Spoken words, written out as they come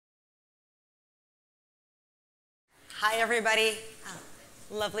Hi, everybody.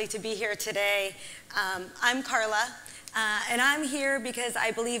 Lovely to be here today. I'm Carla, and I'm here because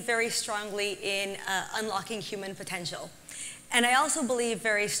I believe very strongly in unlocking human potential. And I also believe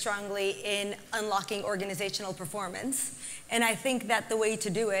very strongly in unlocking organizational performance. And I think that the way to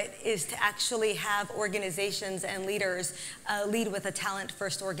do it is to actually have organizations and leaders lead with a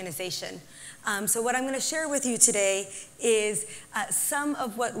talent-first organization. So what I'm going to share with you today is some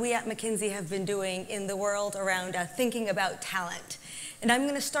of what we at McKinsey have been doing in the world around thinking about talent. And I'm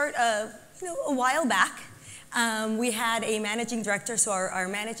going to start a while back. We had a managing director, so our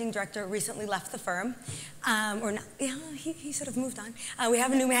managing director recently left the firm. Or not, he sort of moved on. We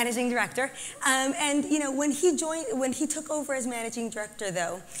have a new managing director. And when he took over as managing director,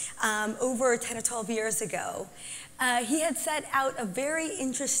 though, over 10 or 12 years ago, he had set out a very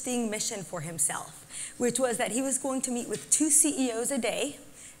interesting mission for himself, which was that he was going to meet with 2 CEOs a day,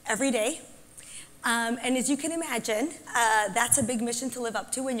 every day. And as you can imagine, that's a big mission to live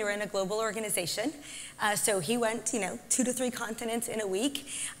up to when you're in a global organization. So he went, 2 to 3 continents in a week,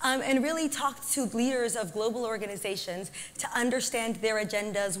 and really talked to leaders of global organizations to understand their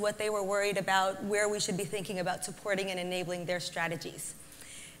agendas, what they were worried about, where we should be thinking about supporting and enabling their strategies.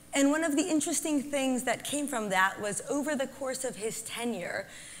 And one of the interesting things that came from that was over the course of his tenure,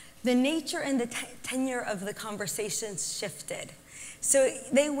 the nature and the tenure of the conversations shifted. So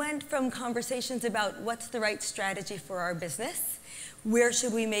they went from conversations about what's the right strategy for our business, where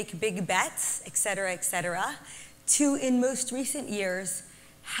should we make big bets, et cetera, to, in most recent years,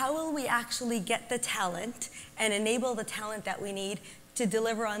 how will we actually get the talent and enable the talent that we need to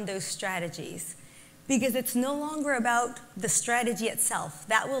deliver on those strategies? Because it's no longer about the strategy itself.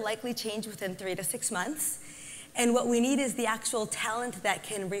 That will likely change within 3 to 6 months. And what we need is the actual talent that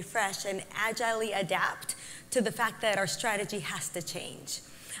can refresh and agilely adapt to the fact that our strategy has to change.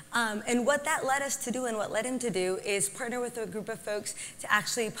 And what that led us to do and what led him to do is partner with a group of folks to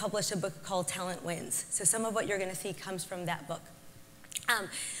actually publish a book called Talent Wins. So some of what you're going to see comes from that book.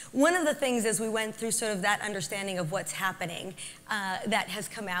 One of the things as we went through sort of that understanding of what's happening that has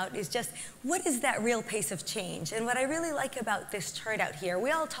come out is just what is that real pace of change? And what I really like about this chart out here,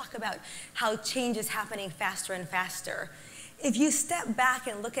 we all talk about how change is happening faster and faster. If you step back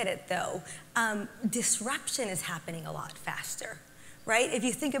and look at it, though, disruption is happening a lot faster, right? If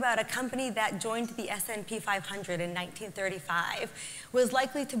you think about a company that joined the S&P 500 in 1935, was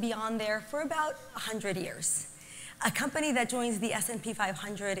likely to be on there for about 100 years. A company that joins the S&P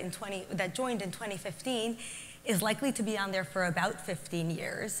 500 that joined in 2015 is likely to be on there for about 15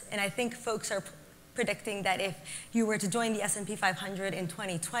 years. And I think folks are predicting that if you were to join the S&P 500 in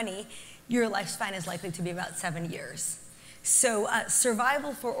 2020, your lifespan is likely to be about 7 years. So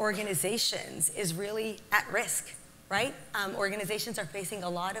survival for organizations is really at risk, right? Organizations are facing a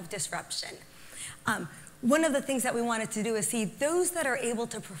lot of disruption. One of the things that we wanted to do is see those that are able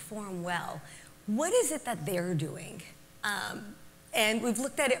to perform well, what is it that they're doing? And we've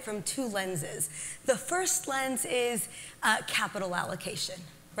looked at it from 2 lenses. The first lens is capital allocation,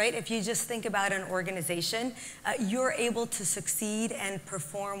 right? If you just think about an organization, you're able to succeed and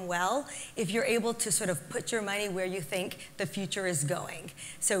perform well if you're able to sort of put your money where you think the future is going.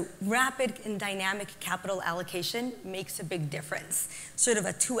 So rapid and dynamic capital allocation makes a big difference, sort of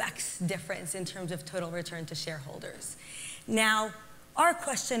a 2x difference in terms of total return to shareholders. Now, our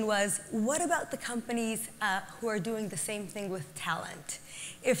question was, what about the companies who are doing the same thing with talent?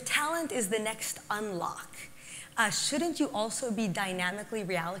 If talent is the next unlock, shouldn't you also be dynamically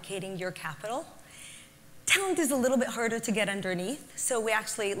reallocating your capital? Talent is a little bit harder to get underneath, so we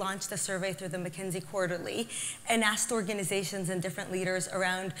actually launched a survey through the McKinsey Quarterly and asked organizations and different leaders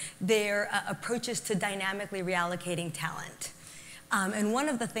around their approaches to dynamically reallocating talent. And one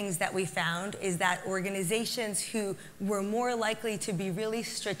of the things that we found is that organizations who were more likely to be really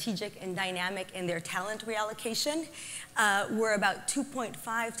strategic and dynamic in their talent reallocation were about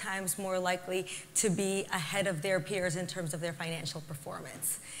 2.5 times more likely to be ahead of their peers in terms of their financial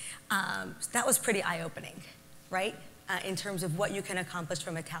performance. That was pretty eye-opening, right? In terms of what you can accomplish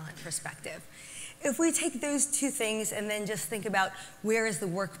from a talent perspective. If we take those 2 things and then just think about where is the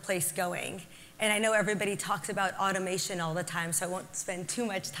workplace going, and I know everybody talks about automation all the time, so I won't spend too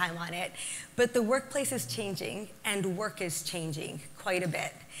much time on it, but the workplace is changing and work is changing quite a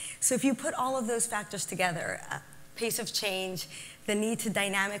bit. So if you put all of those factors together, pace of change, the need to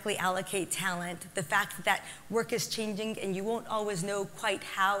dynamically allocate talent, the fact that work is changing and you won't always know quite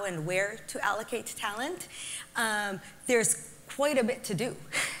how and where to allocate talent, there's quite a bit to do.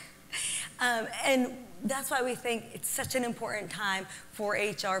 And that's why we think it's such an important time for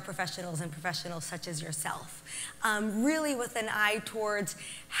HR professionals and professionals such as yourself. Really with an eye towards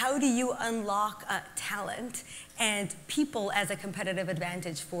how do you unlock talent and people as a competitive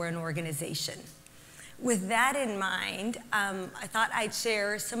advantage for an organization. With that in mind, I thought I'd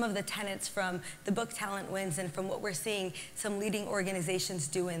share some of the tenets from the book Talent Wins and from what we're seeing some leading organizations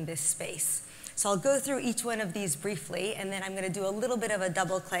do in this space. So I'll go through each one of these briefly, and then I'm going to do a little bit of a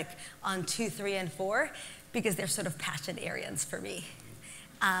double click on 2, 3, and 4, because they're sort of passion areas for me.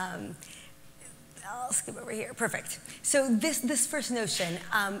 I'll skip over here. Perfect. So this first notion,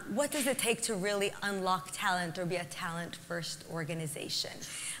 what does it take to really unlock talent or be a talent-first organization?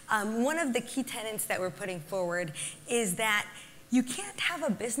 One of the key tenets that we're putting forward is that you can't have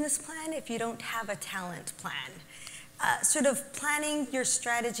a business plan if you don't have a talent plan. Sort of planning your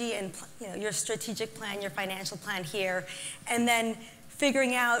strategy and your strategic plan, your financial plan here, and then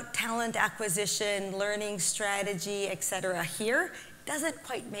figuring out talent acquisition, learning strategy, et cetera here doesn't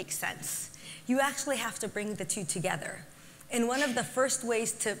quite make sense. You actually have to bring the two together. And one of the first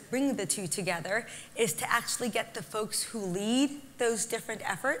ways to bring the two together is to actually get the folks who lead those different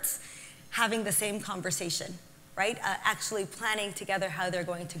efforts having the same conversation, right? Actually planning together how they're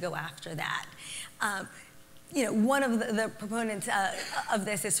going to go after that. One of the proponents of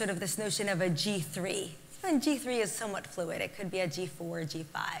this is sort of this notion of a G3. And G3 is somewhat fluid. It could be a G4,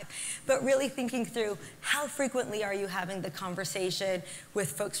 G5. But really thinking through how frequently are you having the conversation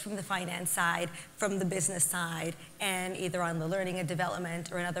with folks from the finance side, from the business side, and either on the learning and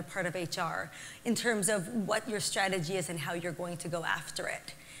development or another part of HR in terms of what your strategy is and how you're going to go after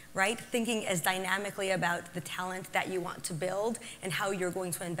it, right? Thinking as dynamically about the talent that you want to build and how you're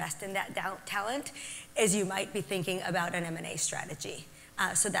going to invest in that talent as you might be thinking about an M&A strategy.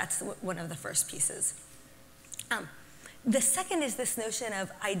 So that's one of the first pieces. The second is this notion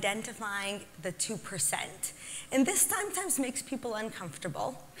of identifying the 2%. And this sometimes makes people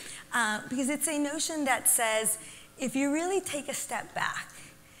uncomfortable because it's a notion that says, if you really take a step back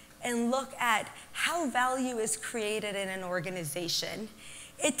and look at how value is created in an organization,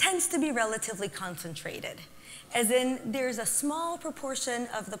 it tends to be relatively concentrated. As in, there's a small proportion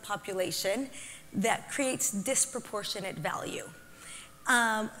of the population that creates disproportionate value.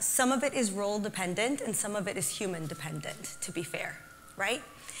 Some of it is role dependent and some of it is human dependent, to be fair, right?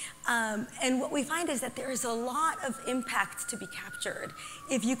 And what we find is that there is a lot of impact to be captured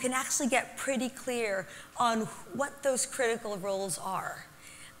if you can actually get pretty clear on what those critical roles are.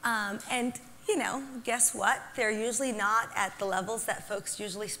 And guess what? They're usually not at the levels that folks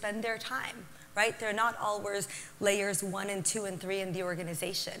usually spend their time, right? They're not always layers 1 and 2 and 3 in the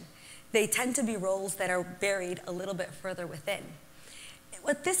organization. They tend to be roles that are buried a little bit further within.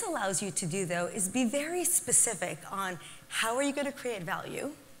 What this allows you to do, though, is be very specific on how are you going to create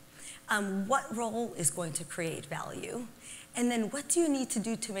value, what role is going to create value, and then what do you need to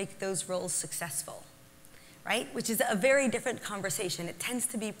do to make those roles successful, right? Which is a very different conversation. It tends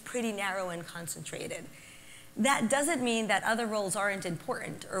to be pretty narrow and concentrated. That doesn't mean that other roles aren't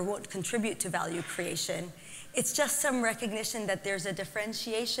important or won't contribute to value creation. It's just some recognition that there's a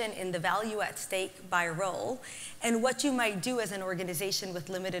differentiation in the value at stake by role, and what you might do as an organization with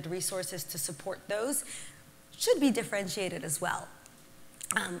limited resources to support those should be differentiated as well.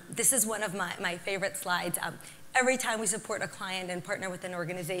 This is one of my favorite slides. Every time we support a client and partner with an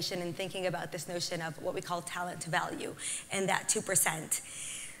organization in thinking about this notion of what we call talent to value and that 2%,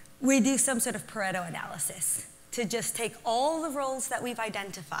 we do some sort of Pareto analysis to just take all the roles that we've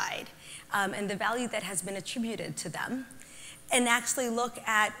identified and the value that has been attributed to them and actually look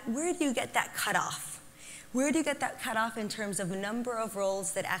at where do you get that cutoff? Where do you get that cutoff in terms of number of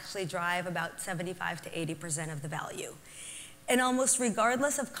roles that actually drive about 75 to 80% of the value? And almost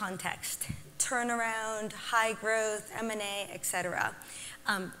regardless of context, turnaround, high growth, M&A, et cetera,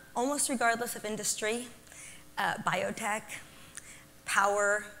 almost regardless of industry, biotech,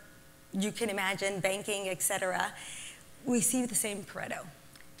 power, you can imagine banking, et cetera, we see the same Pareto.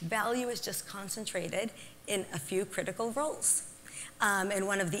 Value is just concentrated in a few critical roles. And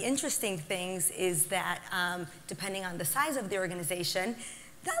one of the interesting things is that depending on the size of the organization,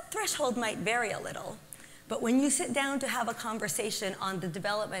 that threshold might vary a little. But when you sit down to have a conversation on the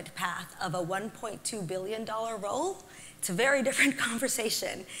development path of a $1.2 billion role, it's a very different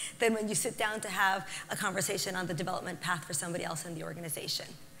conversation than when you sit down to have a conversation on the development path for somebody else in the organization.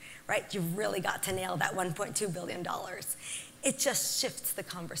 Right? You've really got to nail that $1.2 billion. It just shifts the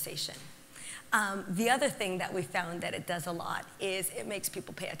conversation. The other thing that we found that it does a lot is it makes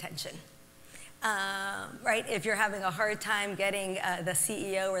people pay attention. right? If you're having a hard time getting the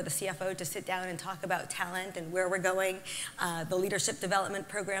CEO or the CFO to sit down and talk about talent and where we're going, the leadership development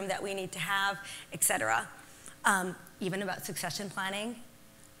program that we need to have, et cetera. Even about succession planning.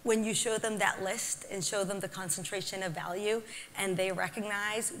 When you show them that list and show them the concentration of value and they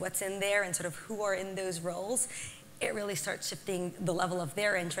recognize what's in there and sort of who are in those roles, it really starts shifting the level of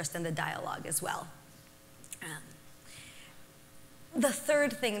their interest in the dialogue as well. The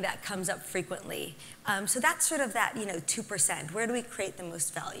third thing that comes up frequently, so that's sort of that 2%. Where do we create the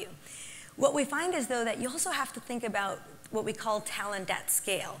most value? What we find is, though, that you also have to think about what we call talent at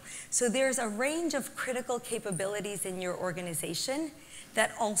scale. So there's a range of critical capabilities in your organization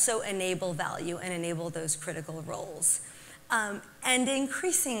that also enable value and enable those critical roles. And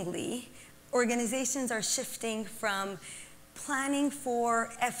increasingly, organizations are shifting from planning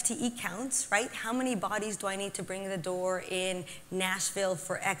for FTE counts, right? How many bodies do I need to bring in the door in Nashville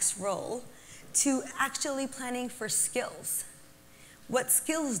for X role, to actually planning for skills. What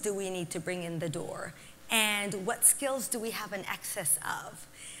skills do we need to bring in the door? And what skills do we have an excess of?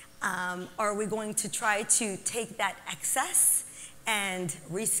 Are we going to try to take that excess and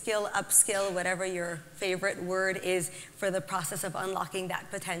reskill, upskill, whatever your favorite word is for the process of unlocking that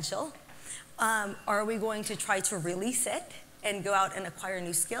potential? Are we going to try to release it and go out and acquire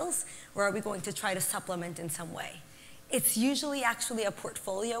new skills? Or are we going to try to supplement in some way? It's usually actually a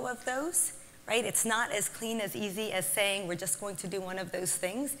portfolio of those, right? It's not as clean, as easy as saying we're just going to do one of those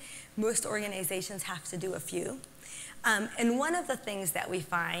things. Most organizations have to do a few. And one of the things that we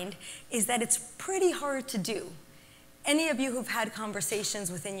find is that it's pretty hard to do. Any of you who've had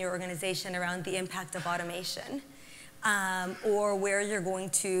conversations within your organization around the impact of automation, or where you're going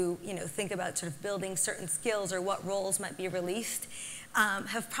to think about sort of building certain skills or what roles might be released,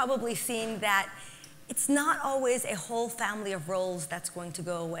 have probably seen that it's not always a whole family of roles that's going to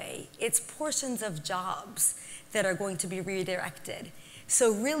go away. It's portions of jobs that are going to be redirected.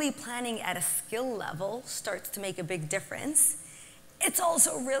 So really planning at a skill level starts to make a big difference. It's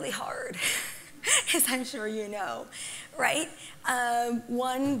also really hard, as I'm sure you know, right?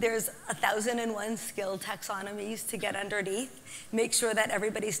 There's 1,001 skill taxonomies to get underneath. Make sure that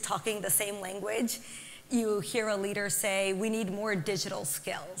everybody's talking the same language. You hear a leader say, we need more digital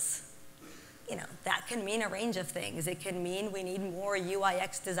skills. That can mean a range of things. It can mean we need more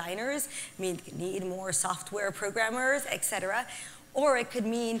UI/UX designers, we need more software programmers, et cetera. Or it could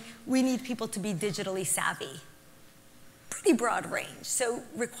mean we need people to be digitally savvy. Pretty broad range, so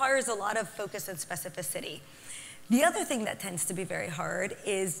requires a lot of focus and specificity. The other thing that tends to be very hard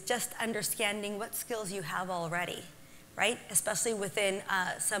is just understanding what skills you have already, right? Especially within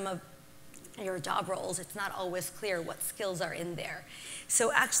some of your job roles, it's not always clear what skills are in there.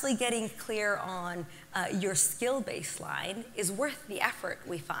 So actually getting clear on your skill baseline is worth the effort,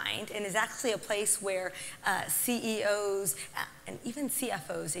 we find, and is actually a place where CEOs and even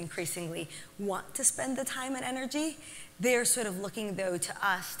CFOs increasingly want to spend the time and energy. They're sort of looking, though, to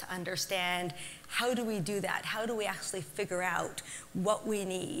us to understand, how do we do that? How do we actually figure out what we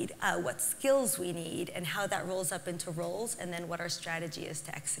need, what skills we need, and how that rolls up into roles, and then what our strategy is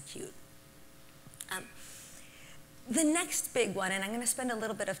to execute. The next big one, and I'm going to spend a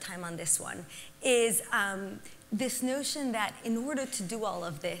little bit of time on this one, is this notion that in order to do all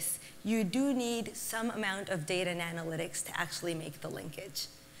of this, you do need some amount of data and analytics to actually make the linkage,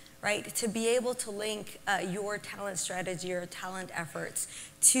 right? To be able to link your talent strategy or talent efforts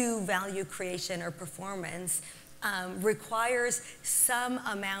to value creation or performance requires some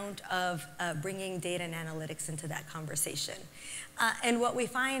amount of bringing data and analytics into that conversation. And what we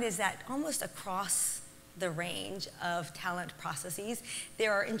find is that almost across the range of talent processes,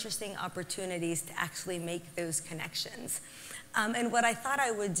 there are interesting opportunities to actually make those connections. And what I thought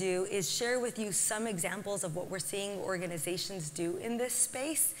I would do is share with you some examples of what we're seeing organizations do in this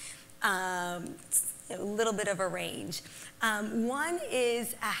space. A little bit of a range. One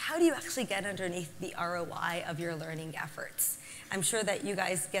is how do you actually get underneath the ROI of your learning efforts? I'm sure that you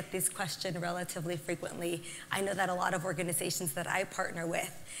guys get this question relatively frequently. I know that a lot of organizations that I partner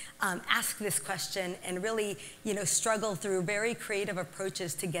with ask this question and really struggle through very creative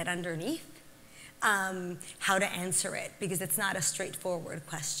approaches to get underneath how to answer it, because it's not a straightforward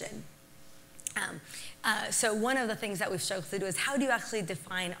question. So one of the things that we've struggled to do is, how do you actually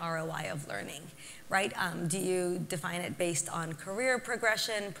define ROI of learning, right? Do you define it based on career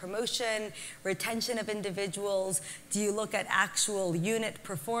progression, promotion, retention of individuals? Do you look at actual unit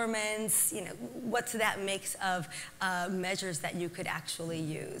performance? What's that mix of measures that you could actually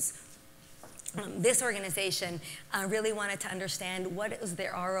use? This organization really wanted to understand what is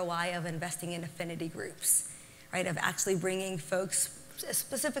their ROI of investing in affinity groups, right? Of actually bringing folks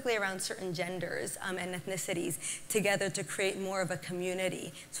specifically around certain genders and ethnicities, together to create more of a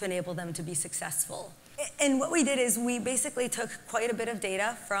community to enable them to be successful. And what we did is we basically took quite a bit of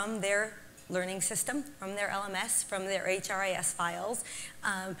data from their learning system, from their LMS, from their HRIS files,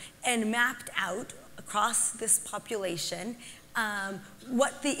 and mapped out across this population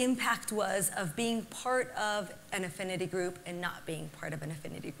what the impact was of being part of an affinity group and not being part of an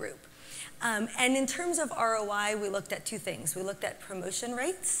affinity group. And in terms of ROI, we looked at two things. We looked at promotion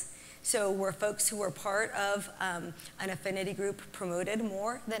rates. So were folks who were part of an affinity group promoted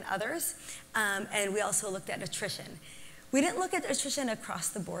more than others? And we also looked at attrition. We didn't look at attrition across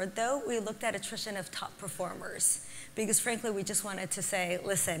the board, though. We looked at attrition of top performers. Because frankly, we just wanted to say,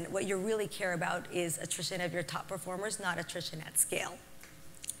 listen, what you really care about is attrition of your top performers, not attrition at scale.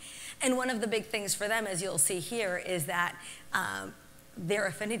 And one of the big things for them, as you'll see here, is that their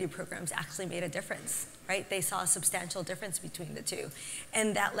affinity programs actually made a difference, right? They saw a substantial difference between the two.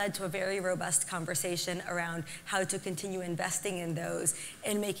 And that led to a very robust conversation around how to continue investing in those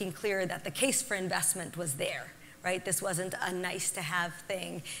and making clear that the case for investment was there, right? This wasn't a nice-to-have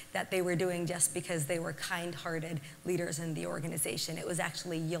thing that they were doing just because they were kind-hearted leaders in the organization. It was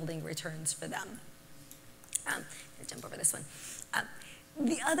actually yielding returns for them. I'll jump over this one.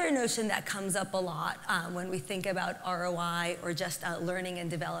 The other notion that comes up a lot when we think about ROI or just learning and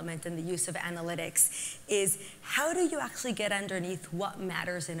development and the use of analytics is how do you actually get underneath what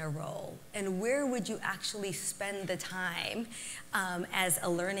matters in a role? And where would you actually spend the time as a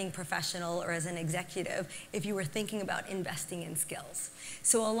learning professional or as an executive if you were thinking about investing in skills?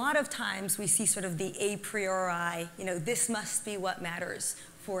 So a lot of times we see sort of the a priori, this must be what matters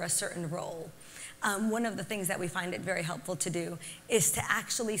for a certain role. One of the things that we find it very helpful to do is to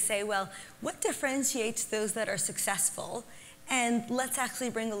actually say, well, what differentiates those that are successful? And let's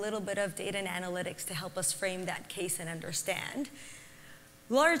actually bring a little bit of data and analytics to help us frame that case and understand.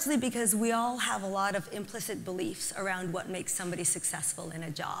 Largely because we all have a lot of implicit beliefs around what makes somebody successful in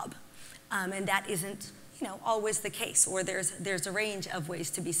a job. And that isn't always the case, or there's a range of ways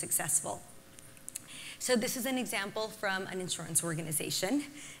to be successful. So this is an example from an insurance organization.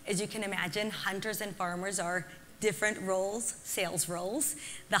 As you can imagine, hunters and farmers are different roles, sales roles.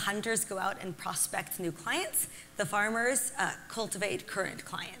 The hunters go out and prospect new clients. The farmers cultivate current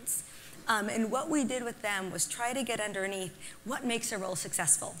clients. And what we did with them was try to get underneath what makes a role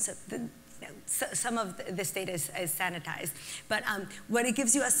successful. So some of this data is sanitized. But what it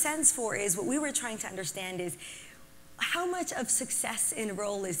gives you a sense for is what we were trying to understand is how much of success in a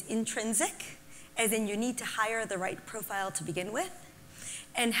role is intrinsic, as in you need to hire the right profile to begin with,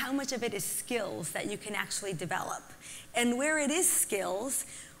 and how much of it is skills that you can actually develop. And where it is skills,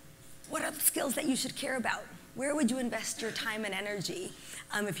 what are the skills that you should care about? Where would you invest your time and energy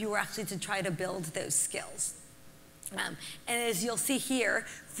if you were actually to try to build those skills? And as you'll see here,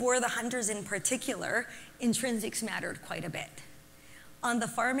 for the hunters in particular, intrinsics mattered quite a bit. On the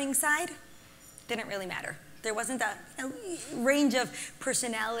farming side, didn't really matter. There wasn't a range of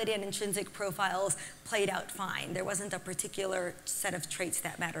personality and intrinsic profiles played out fine. There wasn't a particular set of traits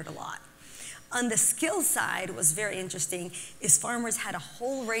that mattered a lot. On the skills side, what was very interesting is farmers had a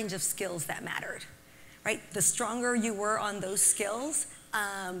whole range of skills that mattered, right? The stronger you were on those skills,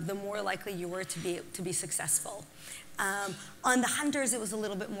 the more likely you were to be successful. On the hunters, it was a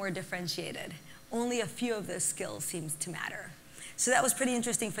little bit more differentiated. Only a few of those skills seemed to matter. So that was pretty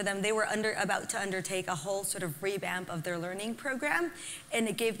interesting for them. They were about to undertake a whole sort of revamp of their learning program, and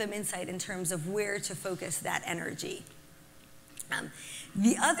it gave them insight in terms of where to focus that energy.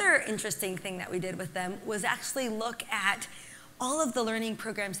 The other interesting thing that we did with them was actually look at all of the learning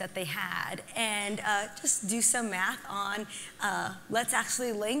programs that they had and just do some math on, let's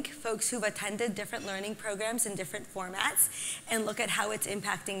actually link folks who've attended different learning programs in different formats and look at how it's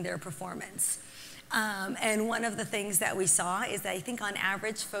impacting their performance. And one of the things that we saw is that I think on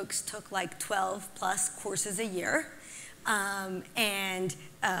average folks took like 12 plus courses a year, and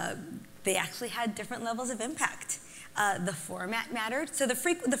they actually had different levels of impact. The format mattered. So the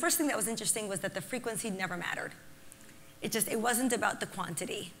first thing that was interesting was that the frequency never mattered. It wasn't about the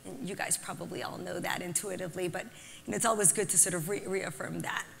quantity. And you guys probably all know that intuitively, but it's always good to sort of reaffirm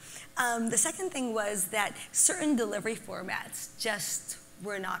that. The second thing was that certain delivery formats just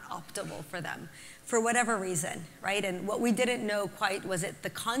were not optimal for them for whatever reason, right? And what we didn't know quite, was it the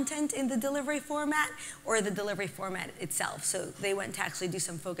content in the delivery format or the delivery format itself? So they went to actually do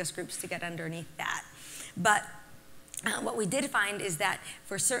some focus groups to get underneath that. But what we did find is that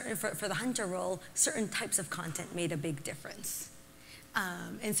for the hunter role, certain types of content made a big difference.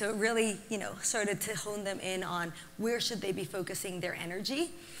 And so it really started to hone them in on where should they be focusing their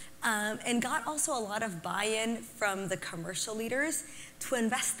energy. And got also a lot of buy-in from the commercial leaders to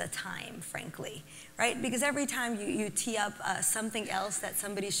invest the time, frankly, right? Because every time you tee up something else that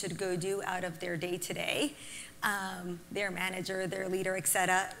somebody should go do out of their day-to-day, their manager, their leader, et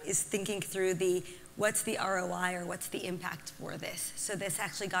cetera, is thinking through what's the ROI or what's the impact for this. So this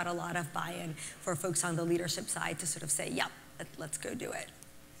actually got a lot of buy-in for folks on the leadership side to sort of say, yep, let's go do it.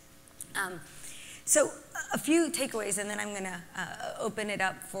 So a few takeaways, and then I'm going to open it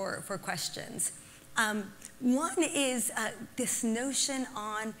up for questions. One is this notion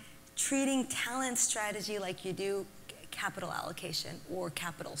on treating talent strategy like you do capital allocation or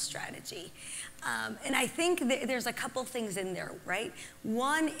capital strategy. And I think there's a couple things in there, right?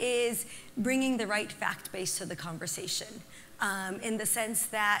 One is bringing the right fact base to the conversation. In the sense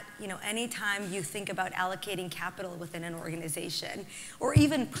that, anytime you think about allocating capital within an organization, or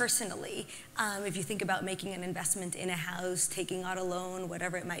even personally, if you think about making an investment in a house, taking out a loan,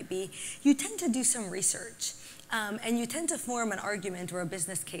 whatever it might be, you tend to do some research. And you tend to form an argument or a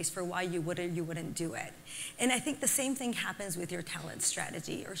business case for why you would or you wouldn't do it. And I think the same thing happens with your talent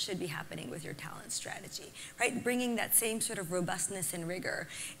strategy, or should be happening with your talent strategy, right? Bringing that same sort of robustness and rigor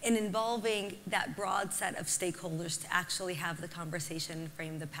and involving that broad set of stakeholders to actually have the conversation and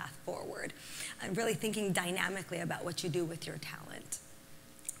frame the path forward. And really thinking dynamically about what you do with your talent.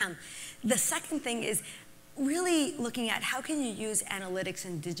 The second thing is really looking at how can you use analytics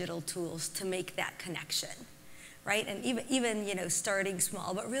and digital tools to make that connection. Right? And even starting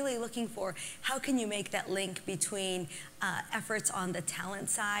small, but really looking for how can you make that link between efforts on the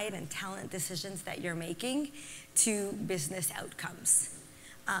talent side and talent decisions that you're making to business outcomes.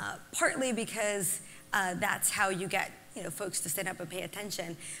 Partly because that's how you get folks to stand up and pay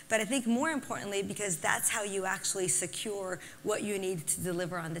attention, but I think more importantly because that's how you actually secure what you need to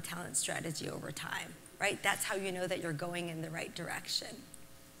deliver on the talent strategy over time. Right? That's how you know that you're going in the right direction.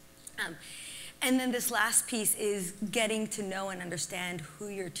 And then this last piece is getting to know and understand who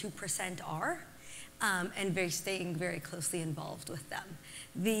your 2% are, and staying very closely involved with them.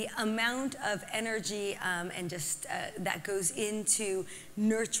 The amount of energy and just that goes into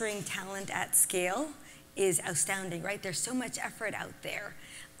nurturing talent at scale is astounding, right? There's so much effort out there.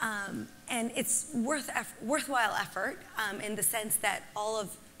 And it's worthwhile effort in the sense that all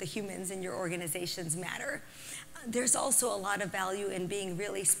of the humans in your organizations matter. There's also a lot of value in being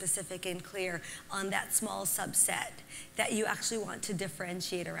really specific and clear on that small subset that you actually want to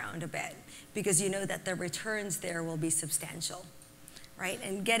differentiate around a bit, because you know that the returns there will be substantial, right?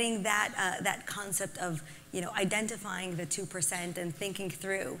 And getting that concept of identifying the 2% and thinking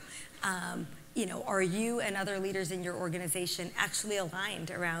through, are you and other leaders in your organization actually aligned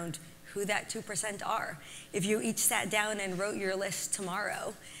around who that 2% are? If you each sat down and wrote your list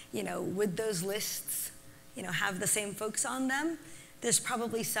tomorrow, would those lists have the same folks on them? There's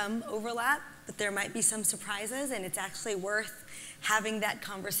probably some overlap, but there might be some surprises, and it's actually worth having that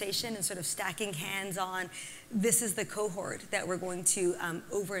conversation and sort of stacking hands on this is the cohort that we're going to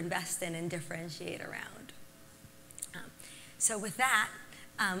overinvest in and differentiate around. So with that,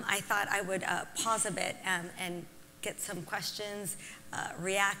 I thought I would pause a bit and get some questions,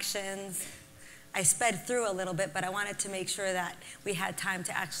 reactions. I sped through a little bit, but I wanted to make sure that we had time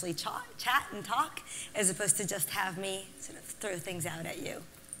to actually chat and talk, as opposed to just have me sort of throw things out at you.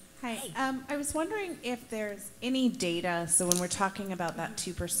 Hi. Hey. I was wondering if there's any data, so when we're talking about that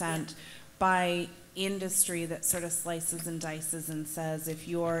 2% by industry that sort of slices and dices and says if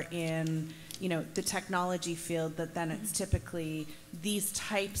you're in the technology field, that then it's typically these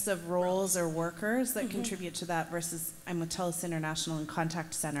types of roles or workers that contribute to that, versus I'm with TELUS International and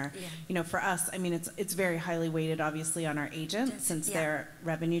Contact Center. Yeah. For us, I mean, it's very highly weighted, obviously, on our agents since they're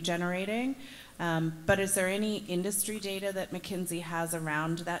revenue generating. But is there any industry data that McKinsey has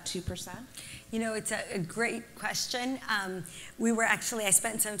around that 2%? It's a great question. I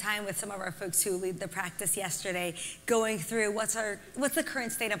spent some time with some of our folks who lead the practice yesterday going through what's the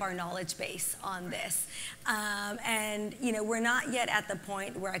current state of our knowledge base on this. And we're not yet at the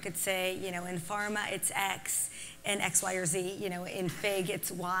point where I could say, in pharma it's X and X, Y, or Z, in FIG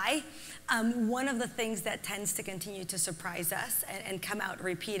it's Y. One of the things that tends to continue to surprise us and come out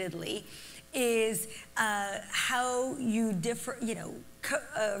repeatedly is how you differ,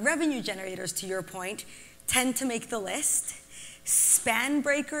 revenue generators, to your point, tend to make the list. Span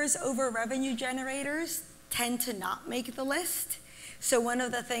breakers over revenue generators tend to not make the list. So one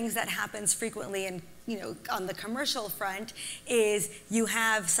of the things that happens frequently in, on the commercial front is you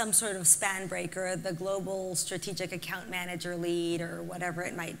have some sort of span breaker, the global strategic account manager lead or whatever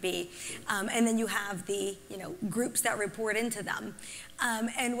it might be. And then you have the, groups that report into them.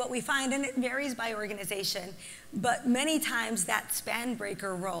 And what we find, and it varies by organization, but many times that span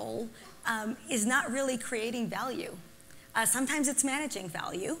breaker role is not really creating value. Sometimes it's managing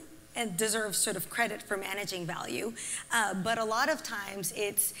value and deserves sort of credit for managing value. But a lot of times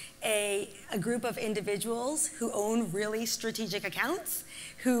it's a group of individuals who own really strategic accounts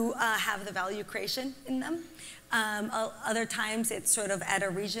who have the value creation in them. Other times it's sort of at a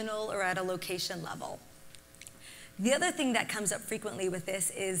regional or at a location level. The other thing that comes up frequently with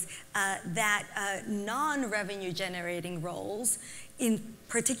this is that non-revenue generating roles,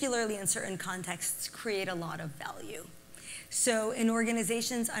 particularly in certain contexts, create a lot of value. So in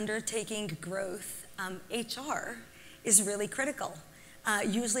organizations undertaking growth, HR is really critical.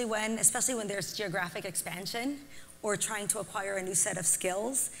 Usually especially when there's geographic expansion or trying to acquire a new set of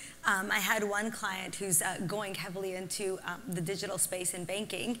skills. I had one client who's going heavily into the digital space in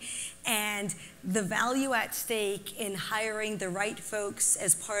banking, and the value at stake in hiring the right folks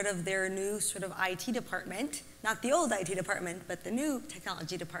as part of their new sort of IT department, not the old IT department, but the new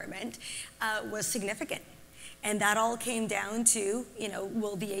technology department, was significant. And that all came down to,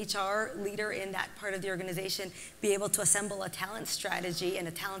 will the HR leader in that part of the organization be able to assemble a talent strategy and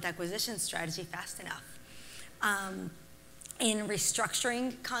a talent acquisition strategy fast enough? In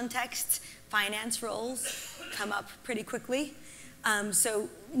restructuring contexts, finance roles come up pretty quickly. So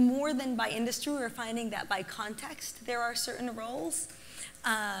more than by industry, we're finding that by context, there are certain roles.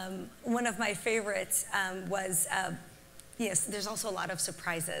 One of my favorites was, yes, there's also a lot of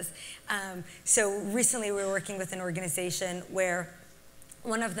surprises. So recently we were working with an organization where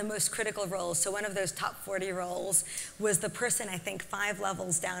one of the most critical roles, so one of those top 40 roles, was the person, I think, 5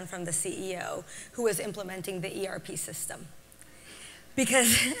 levels down from the CEO, who was implementing the ERP system.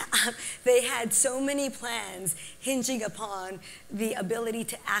 Because they had so many plans hinging upon the ability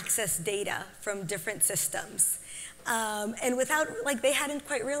to access data from different systems. And without, they hadn't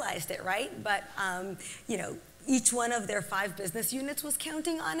quite realized it, right? But, each one of their 5 business units was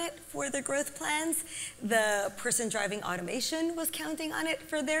counting on it for their growth plans. The person driving automation was counting on it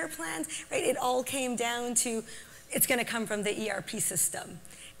for their plans, right? It all came down to, it's going to come from the ERP system.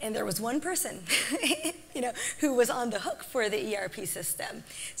 And there was one person, who was on the hook for the ERP system.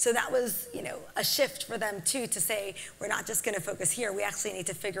 So that was, a shift for them too, to say, we're not just going to focus here. We actually need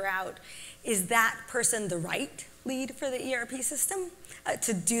to figure out, is that person the right lead for the ERP system?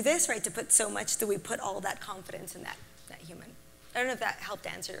 To do this, right, to put so much, do we put all that confidence in that human? I don't know if that helped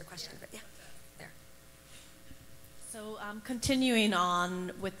answer your question, but yeah, there. So continuing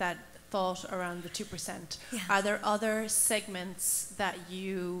on with that thought around the 2%, yeah. Are there other segments that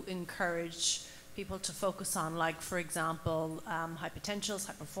you encourage people to focus on, like, for example, high potentials,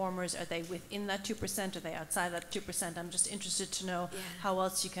 high performers? Are they within that 2%? Are they outside that 2%? I'm just interested to know how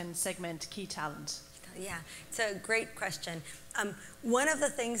else you can segment key talent. Yeah, it's a great question. One of the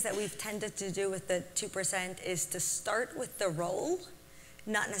things that we've tended to do with the 2% is to start with the role,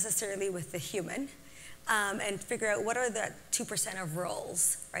 not necessarily with the human, and figure out what are the 2% of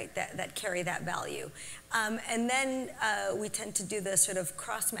roles, right, that carry that value. And then we tend to do the sort of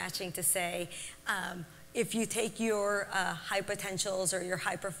cross-matching to say, if you take your high potentials or your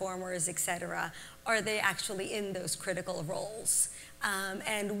high performers, et cetera, are they actually in those critical roles?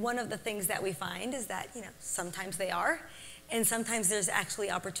 And one of the things that we find is that, sometimes they are, and sometimes there's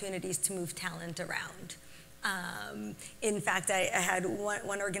actually opportunities to move talent around. In fact, I had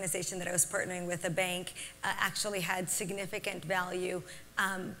one organization that I was partnering with, a bank, actually had significant value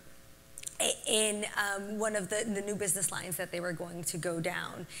in one of the new business lines that they were going to go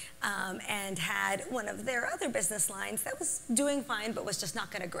down, and had one of their other business lines that was doing fine but was just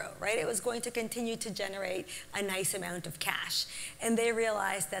not going to grow, right? It was going to continue to generate a nice amount of cash. And they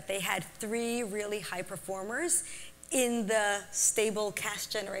realized that they had 3 really high performers in the stable cash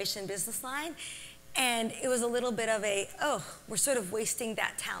generation business line. And it was a little bit of we're sort of wasting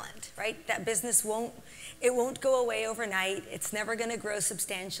that talent, right? That business won't go away overnight. It's never going to grow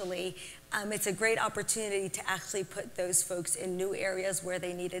substantially. It's a great opportunity to actually put those folks in new areas where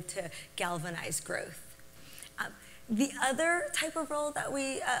they needed to galvanize growth. The other type of role that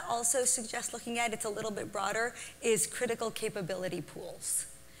we also suggest looking at, it's a little bit broader, is critical capability pools.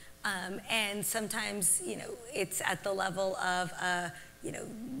 And sometimes, it's at the level of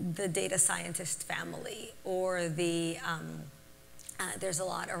the data scientist family, or there's a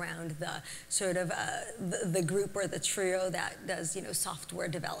lot around the sort of the group or the trio that does software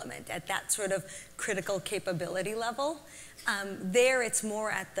development at that sort of critical capability level. There it's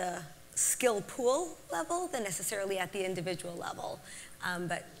more at the skill pool level than necessarily at the individual level.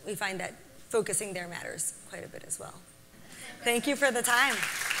 But we find that focusing there matters quite a bit as well. Thank you for the time.